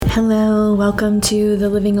Hello, welcome to the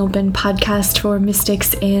Living Open podcast for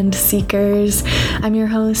mystics and seekers. I'm your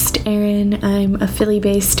host, Erin. I'm a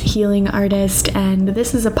Philly-based healing artist, and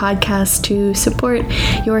this is a podcast to support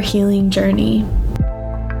your healing journey.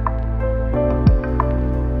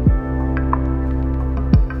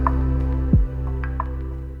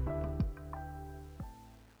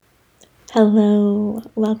 Hello,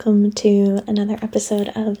 welcome to another episode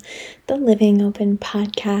of the Living Open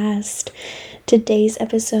podcast. Today's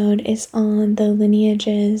episode is on the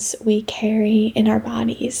lineages we carry in our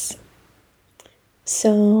bodies.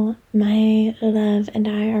 So my love and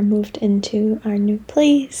I are moved into our new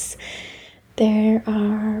place. There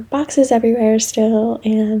are boxes everywhere still,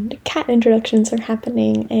 and cat introductions are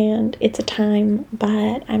happening, and it's a time,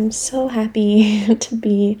 but I'm so happy to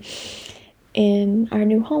be in our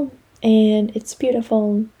new home. And it's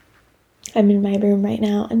beautiful. I'm in my room right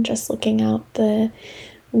now and just looking out the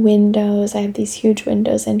windows. I have these huge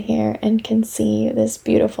windows in here and can see this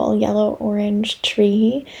beautiful yellow-orange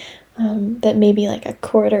tree that maybe like a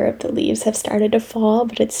quarter of the leaves have started to fall,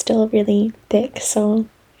 but it's still really thick. So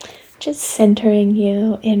just centering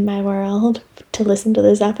you in my world to listen to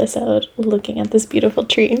this episode, looking at this beautiful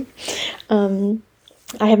tree.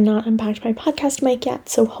 I have not unpacked my podcast mic yet,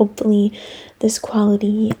 so hopefully this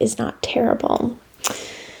quality is not terrible.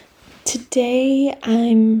 Today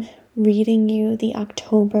I'm reading you the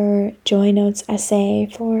October Joy Notes essay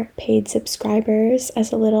for paid subscribers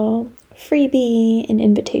as a little freebie, an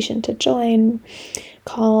invitation to join,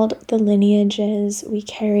 called The Lineages We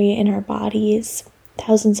Carry in Our Bodies,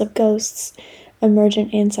 Thousands of Ghosts,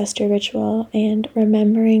 Emergent Ancestor Ritual, and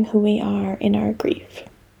Remembering Who We Are in Our Grief.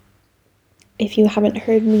 If you haven't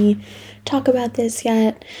heard me talk about this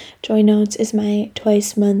yet, Joy Notes is my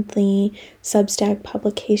twice-monthly Substack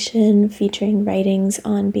publication featuring writings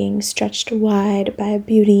on being stretched wide by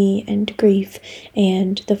beauty and grief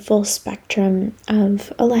and the full spectrum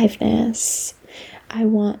of aliveness. I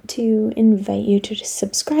want to invite you to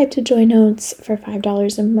subscribe to Joy Notes for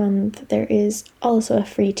 $5 a month. There is also a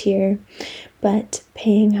free tier, but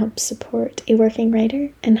paying helps support a working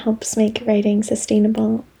writer and helps make writing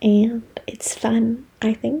sustainable, and it's fun,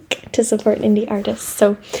 I think, to support indie artists.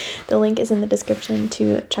 So the link is in the description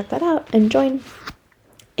to check that out and join.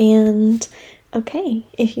 And okay,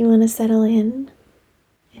 if you want to settle in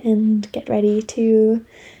and get ready to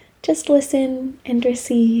just listen and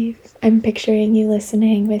receive, I'm picturing you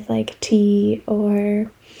listening with like tea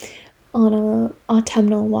or on a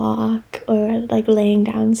autumnal walk or like laying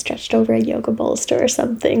down stretched over a yoga bolster or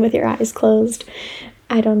something with your eyes closed.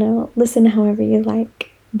 I don't know, listen however you like.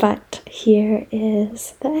 But here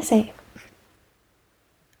is the essay.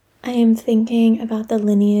 I am thinking about the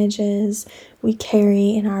lineages we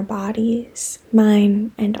carry in our bodies,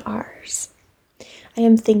 mine and ours. I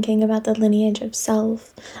am thinking about the lineage of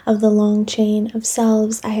self, of the long chain of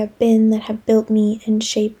selves I have been that have built me and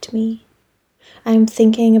shaped me. I am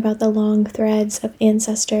thinking about the long threads of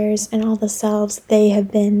ancestors and all the selves they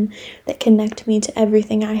have been that connect me to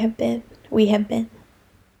everything I have been, we have been.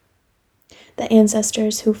 The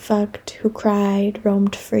ancestors who fucked, who cried,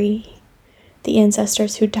 roamed free. The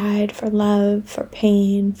ancestors who died for love, for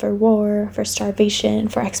pain, for war, for starvation,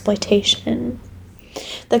 for exploitation.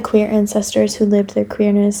 The queer ancestors who lived their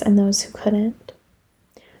queerness and those who couldn't.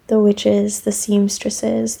 The witches, the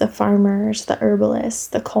seamstresses, the farmers, the herbalists,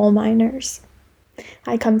 the coal miners.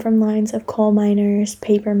 I come from lines of coal miners,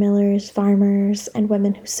 paper millers, farmers, and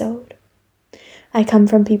women who sewed. I come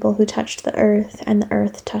from people who touched the earth and the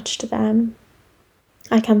earth touched them.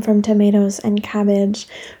 I come from tomatoes and cabbage,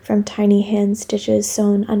 from tiny hand stitches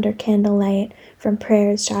sewn under candlelight, from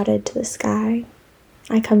prayers shouted to the sky.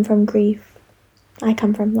 I come from grief. I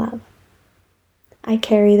come from love. I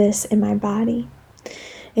carry this in my body.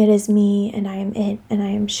 It is me, and I am it, and I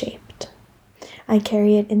am shaped. I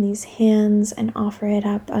carry it in these hands and offer it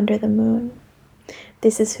up under the moon.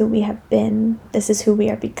 This is who we have been. This is who we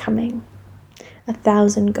are becoming.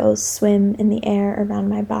 1,000 ghosts swim in the air around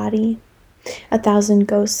my body. 1,000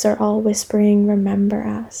 ghosts are all whispering, remember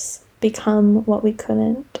us, become what we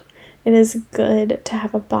couldn't. It is good to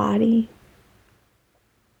have a body.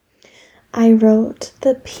 I wrote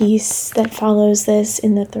the piece that follows this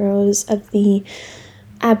in the throes of the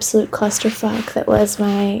absolute clusterfuck that was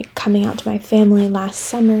my coming out to my family last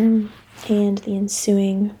summer and the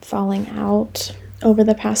ensuing falling out. Over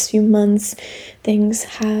the past few months, things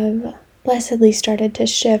have blessedly started to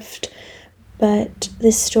shift, but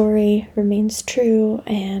this story remains true,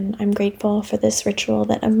 and I'm grateful for this ritual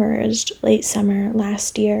that emerged late summer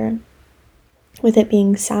last year. With it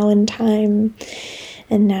being Samhain time,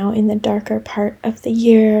 and now in the darker part of the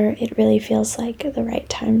year, it really feels like the right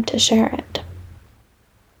time to share it.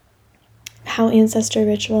 how ancestor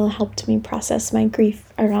ritual helped me process my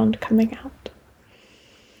grief around coming out.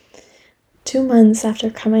 2 months after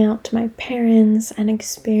coming out to my parents and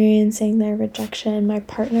experiencing their rejection, my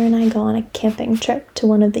partner and I go on a camping trip to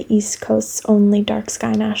one of the East Coast's only dark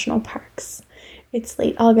sky national parks. It's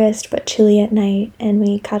late August, but chilly at night, and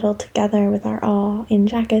we cuddle together with our all in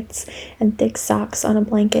jackets and thick socks on a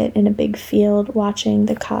blanket in a big field, watching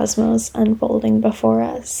the cosmos unfolding before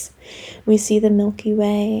us. We see the Milky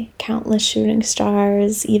Way, countless shooting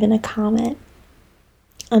stars, even a comet.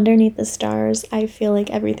 Underneath the stars, I feel like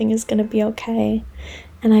everything is going to be okay,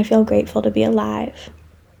 and I feel grateful to be alive.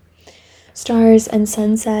 Stars and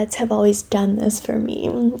sunsets have always done this for me.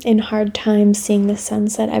 In hard times, seeing the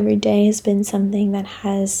sunset every day has been something that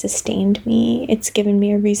has sustained me. It's given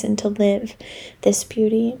me a reason to live this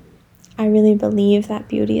beauty. I really believe that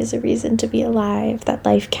beauty is a reason to be alive, that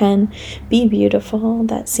life can be beautiful,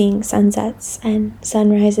 that seeing sunsets and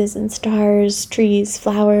sunrises and stars, trees,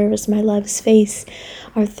 flowers, my love's face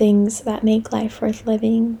are things that make life worth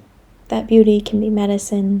living. That beauty can be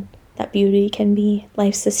medicine, that beauty can be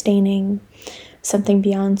life-sustaining, something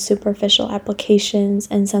beyond superficial applications,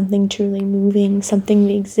 and something truly moving, something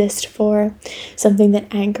we exist for, something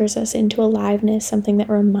that anchors us into aliveness, something that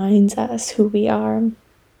reminds us who we are.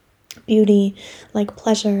 Beauty, like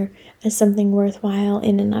pleasure, is something worthwhile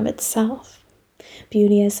in and of itself.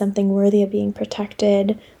 Beauty is something worthy of being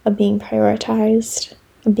protected, of being prioritized,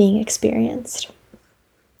 of being experienced.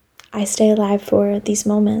 I stay alive for these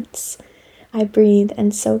moments. I breathe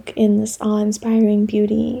and soak in this awe-inspiring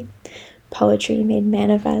beauty, poetry made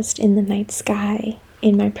manifest in the night sky,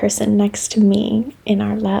 in my person next to me, in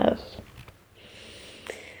our love.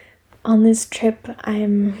 On this trip,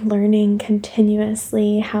 I'm learning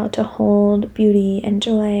continuously how to hold beauty and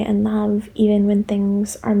joy and love even when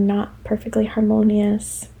things are not perfectly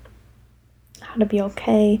harmonious, how to be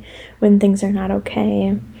okay when things are not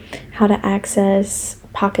okay, how to access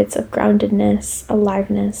pockets of groundedness,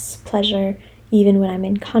 aliveness, pleasure, even when I'm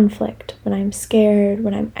in conflict, when I'm scared,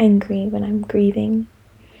 when I'm angry, when I'm grieving.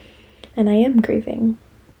 And I am grieving.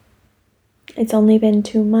 It's only been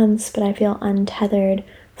 2 months, but I feel untethered,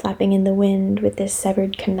 flapping in the wind with this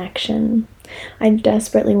severed connection. I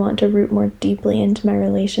desperately want to root more deeply into my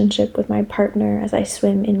relationship with my partner as I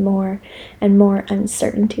swim in more and more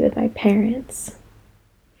uncertainty with my parents.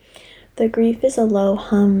 The grief is a low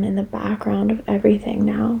hum in the background of everything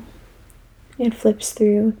now. It flips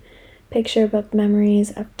through picture book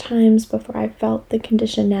memories of times before I felt the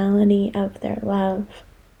conditionality of their love.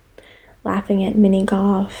 Laughing at mini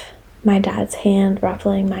golf, my dad's hand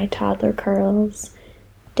ruffling my toddler curls,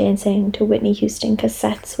 dancing to Whitney Houston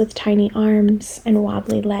cassettes with tiny arms and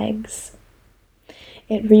wobbly legs.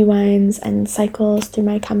 It rewinds and cycles through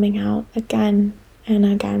my coming out again and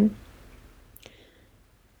again.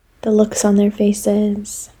 The looks on their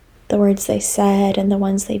faces, the words they said and the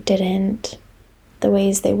ones they didn't, the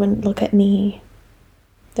ways they wouldn't look at me,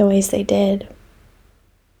 the ways they did,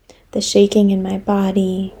 the shaking in my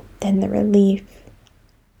body, then the relief,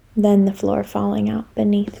 then the floor falling out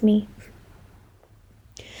beneath me.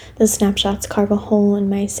 The snapshots carve a hole in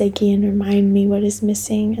my psyche and remind me what is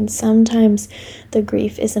missing, and sometimes the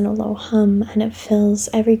grief isn't a low hum and it fills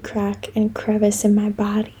every crack and crevice in my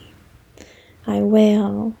body. I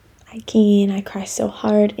wail, I keen, I cry so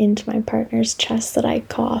hard into my partner's chest that I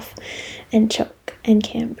cough and choke and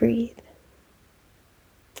can't breathe.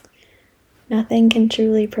 Nothing can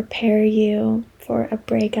truly prepare you for a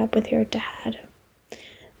breakup with your dad.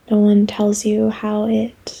 No one tells you how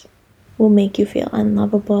it will make you feel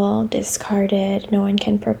unlovable, discarded. No one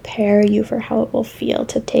can prepare you for how it will feel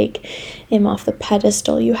to take him off the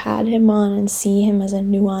pedestal you had him on and see him as a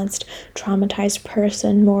nuanced, traumatized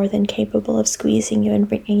person more than capable of squeezing you and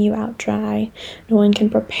bringing you out dry. No one can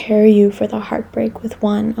prepare you for the heartbreak with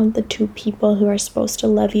one of the two people who are supposed to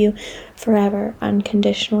love you forever,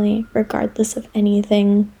 unconditionally, regardless of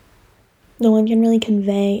anything. No one can really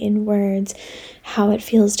convey in words how it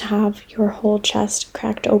feels to have your whole chest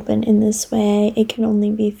cracked open in this way. It can only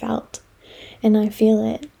be felt, and I feel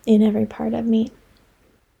it in every part of me.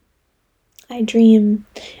 I dream,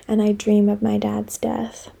 and I dream of my dad's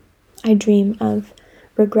death. I dream of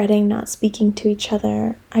regretting not speaking to each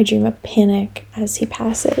other. I dream of panic as he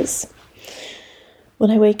passes. When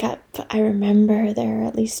I wake up, I remember there are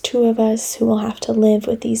at least 2 of us who will have to live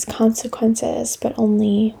with these consequences, but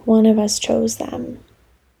only one of us chose them.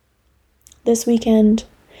 This weekend,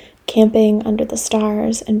 camping under the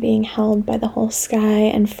stars and being held by the whole sky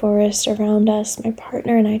and forest around us, my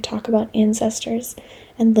partner and I talk about ancestors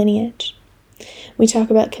and lineage. We talk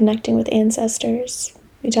about connecting with ancestors,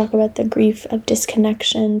 We talk about the grief of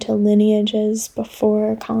disconnection to lineages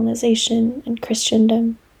before colonization and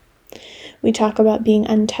Christendom. We talk about being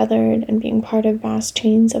untethered and being part of vast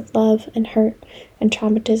chains of love and hurt and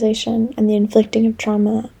traumatization and the inflicting of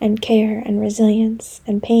trauma and care and resilience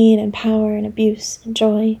and pain and power and abuse and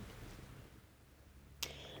joy.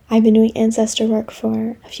 I've been doing ancestor work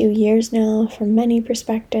for a few years now from many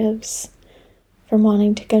perspectives, from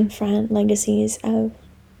wanting to confront legacies of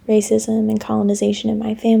racism and colonization in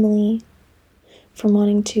my family, from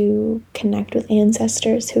wanting to connect with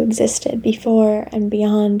ancestors who existed before and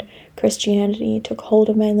beyond Christianity took hold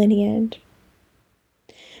of my lineage,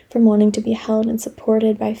 from wanting to be held and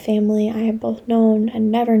supported by family I have both known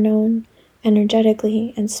and never known,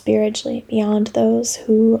 energetically and spiritually beyond those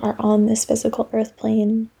who are on this physical earth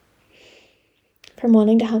plane, from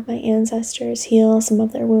wanting to help my ancestors heal some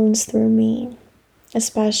of their wounds through me,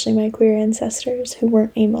 especially my queer ancestors who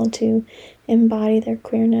weren't able to embody their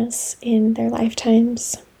queerness in their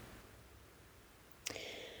lifetimes.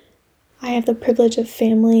 I have the privilege of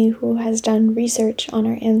family who has done research on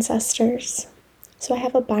our ancestors. So I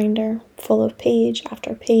have a binder full of page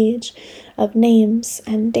after page of names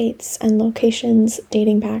and dates and locations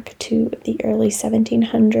dating back to the early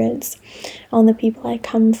 1700s on the people I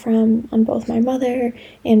come from on both my mother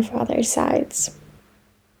and father's sides.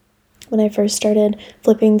 When I first started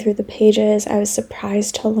flipping through the pages, I was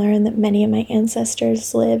surprised to learn that many of my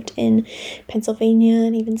ancestors lived in Pennsylvania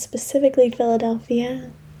and even specifically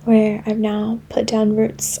Philadelphia, where I've now put down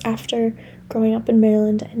roots after growing up in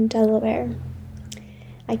Maryland and Delaware.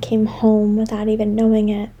 I came home without even knowing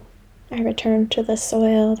it. I returned to the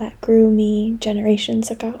soil that grew me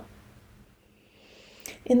generations ago.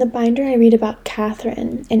 In the binder, I read about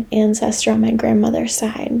Catherine, an ancestor on my grandmother's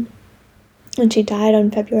side. When she died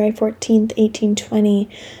on February 14th, 1820,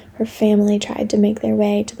 her family tried to make their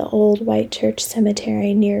way to the old White Church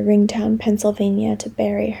Cemetery near Ringtown, Pennsylvania to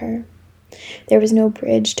bury her. There was no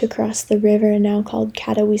bridge to cross the river now called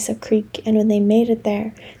Catawissa Creek, and when they made it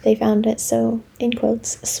there, they found it so, in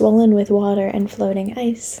quotes, swollen with water and floating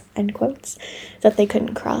ice, end quotes, that they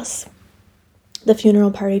couldn't cross. The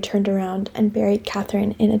funeral party turned around and buried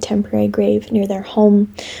Catherine in a temporary grave near their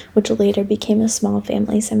home, which later became a small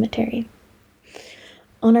family cemetery.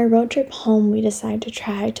 On our road trip home, we decided to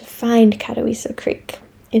try to find Catawissa Creek.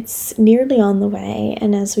 It's nearly on the way,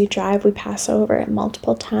 and as we drive, we pass over it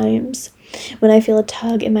multiple times. When I feel a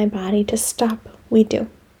tug in my body to stop, we do.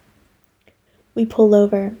 We pull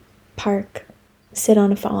over, park, sit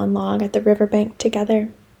on a fallen log at the riverbank together.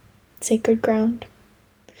 Sacred ground.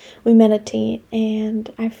 We meditate,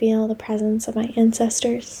 and I feel the presence of my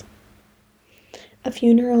ancestors. A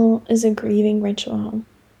funeral is a grieving ritual.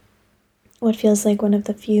 What feels like one of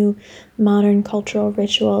the few modern cultural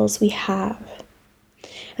rituals we have.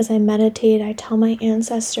 As I meditate, I tell my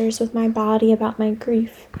ancestors with my body about my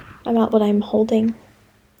grief, about what I'm holding.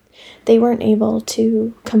 They weren't able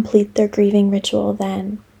to complete their grieving ritual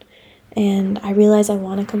then, and I realize I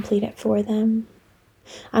want to complete it for them.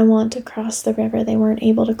 I want to cross the river they weren't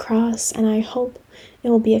able to cross, and I hope it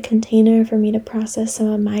will be a container for me to process some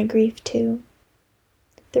of my grief too.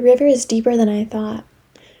 The river is deeper than I thought.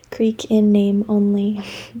 Creek in name only,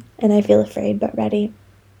 and I feel afraid but ready.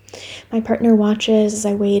 My partner watches as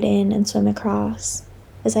I wade in and swim across.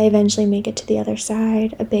 As I eventually make it to the other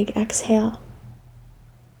side, a big exhale.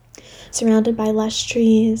 Surrounded by lush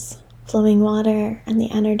trees, flowing water, and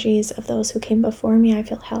the energies of those who came before me, I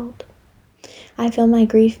feel held. I feel my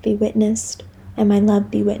grief be witnessed, and my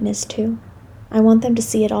love be witnessed too. I want them to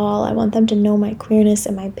see it all. I want them to know my queerness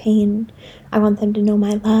and my pain. I want them to know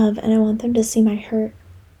my love, and I want them to see my hurt.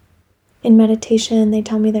 In meditation, they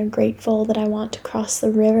tell me they're grateful that I want to cross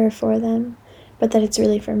the river for them, but that it's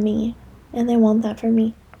really for me, and they want that for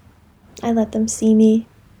me. I let them see me.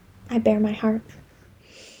 I bare my heart.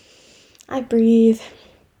 I breathe,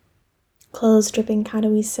 clothes dripping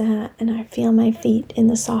Catawissa, and I feel my feet in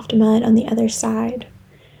the soft mud on the other side.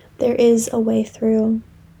 There is a way through.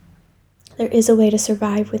 There is a way to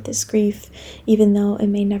survive with this grief, even though it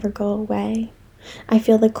may never go away. I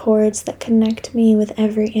feel the cords that connect me with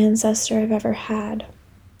every ancestor I've ever had.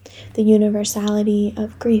 The universality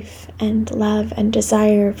of grief and love and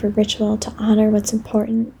desire for ritual to honor what's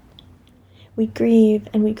important. We grieve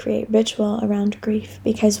and we create ritual around grief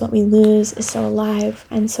because what we lose is so alive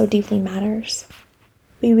and so deeply matters.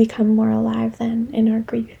 We become more alive then in our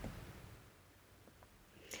grief.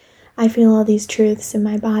 I feel all these truths in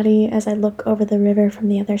my body as I look over the river from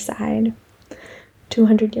the other side.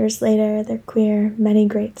 200 years later, their queer, many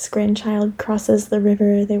greats grandchild crosses the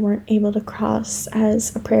river they weren't able to cross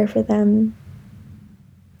as a prayer for them,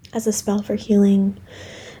 as a spell for healing,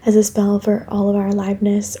 as a spell for all of our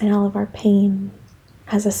aliveness and all of our pain,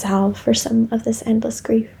 as a salve for some of this endless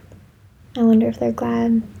grief. I wonder if they're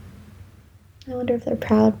glad. I wonder if they're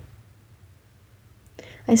proud.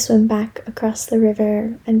 I swim back across the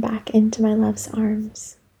river and back into my love's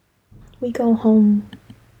arms. We go home,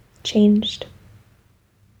 changed.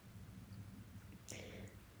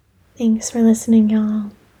 Thanks for listening,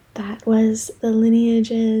 y'all. That was the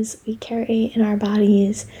lineages we carry in our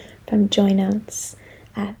bodies from Joy Notes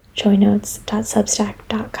at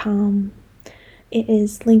joynotes.substack.com. It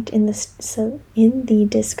is linked in the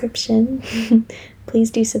description.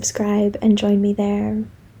 Please do subscribe and join me there.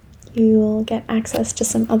 You will get access to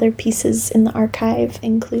some other pieces in the archive,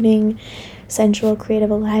 including Sensual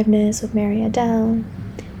Creative Aliveness with Mary Adele,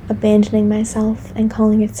 Abandoning Myself and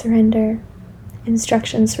Calling It Surrender,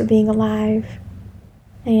 Instructions for Being Alive,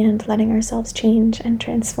 and Letting Ourselves Change and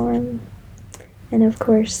Transform. And of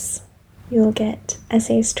course, you'll get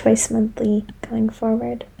essays twice monthly going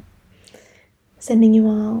forward. Sending you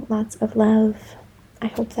all lots of love. I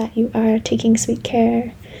hope that you are taking sweet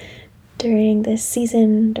care during this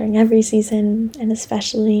season, during every season, and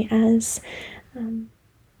especially as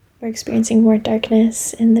we're experiencing more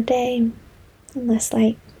darkness in the day and less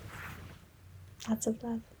light. Lots of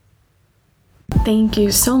love. Thank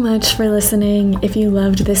you so much for listening. If you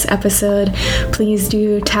loved this episode, please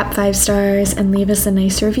do tap 5 stars and leave us a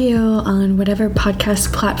nice review on whatever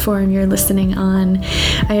podcast platform you're listening on.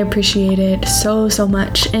 I appreciate it so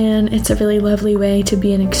much, and it's a really lovely way to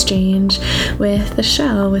be in exchange with the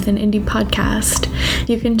show, with an indie podcast.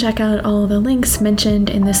 You can check out all the links mentioned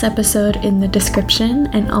in this episode in the description,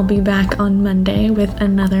 and I'll be back on Monday with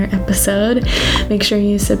another episode. Make sure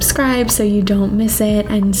you subscribe so you don't miss it,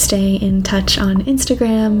 and stay in touch on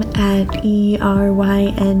Instagram at ERYNJ_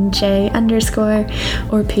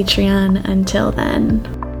 or Patreon. Until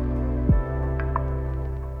then.